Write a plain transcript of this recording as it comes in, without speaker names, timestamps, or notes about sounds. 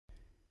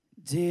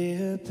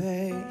Dear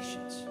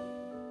patience,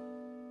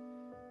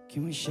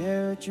 can we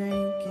share a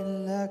drink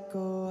and let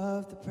go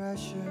of the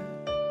pressure?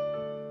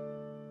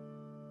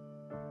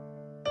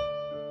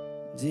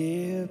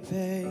 Dear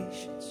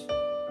patience,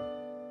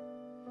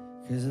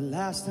 'cause the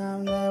last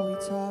time that we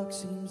talked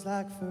seems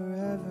like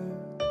forever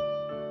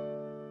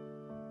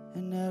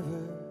and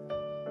ever.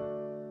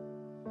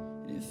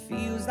 And it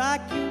feels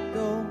like you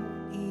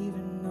don't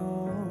even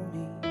know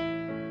me.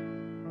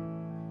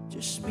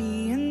 Just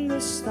me and the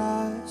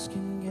stars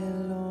can get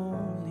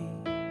lonely.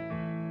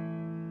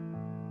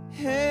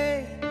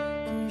 Hey,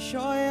 can you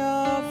show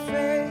your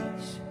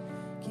face?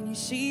 Can you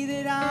see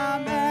that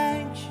I'm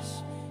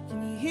anxious? Can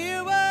you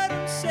hear what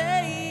I'm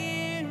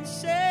saying?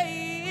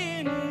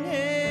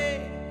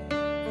 Hey,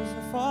 'cause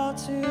I fall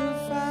too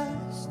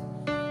fast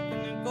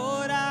and I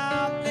go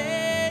down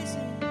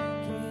blazing.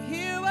 Can you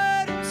hear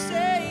what I'm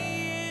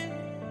saying?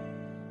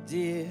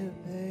 Dear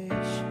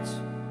patience,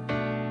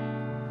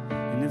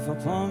 and if I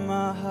pour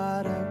my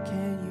heart out,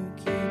 can you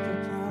keep a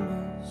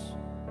promise?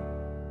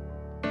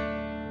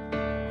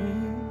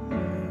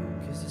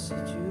 'Cause the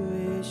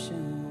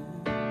situation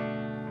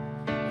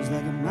is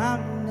like a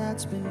mountain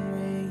that's been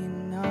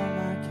weighing on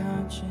my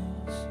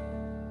conscience,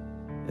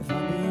 if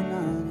I'm being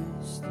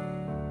honest.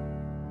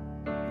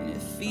 And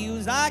it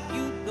feels like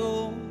you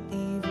don't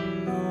even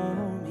know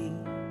me.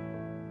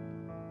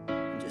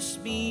 Just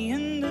me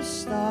and the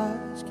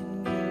stars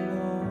can get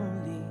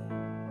lonely.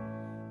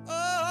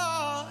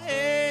 Oh,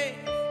 hey,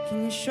 can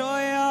you show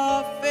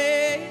your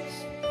face?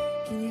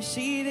 Can you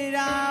see that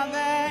I'm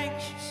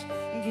anxious?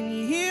 And can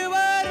you hear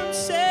what I'm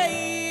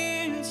saying?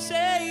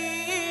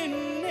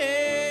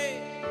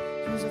 Hey,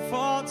 'cause I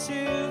fall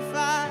too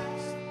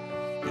fast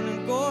and I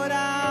go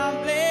down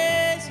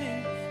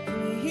blazing. Can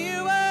you hear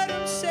what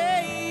I'm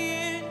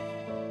saying?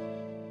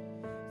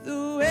 The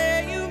way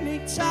you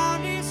make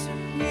time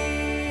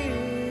disappear.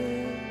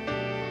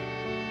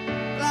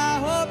 Well, I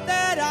hope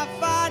that I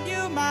find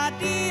you, my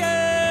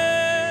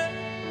dear.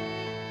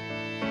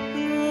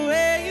 The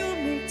way you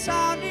make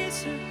time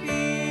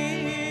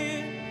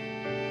disappear.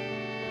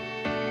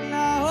 And I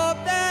hope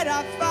that I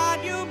find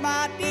you,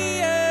 my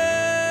dear.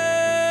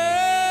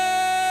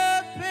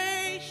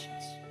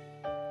 Patience,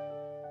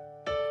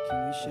 can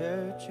we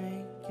share a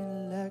drink and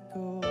let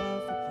go of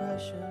the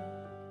pressure?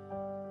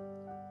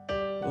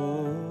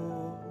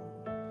 Oh,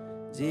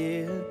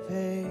 dear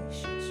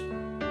patience,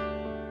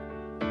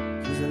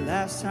 'cause the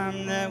last time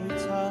that we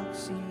talked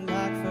seemed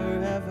like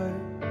forever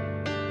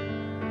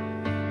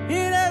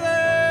and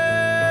ever.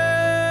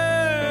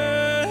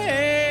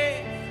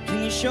 Hey, can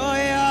you show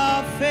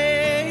your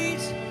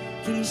face?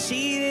 Can you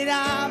see that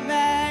I'm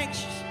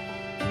anxious?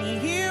 Can you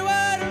hear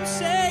what I'm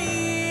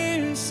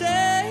saying?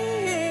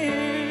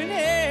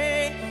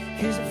 Hey,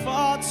 'cause I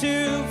fall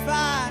too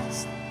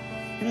fast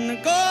and I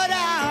go down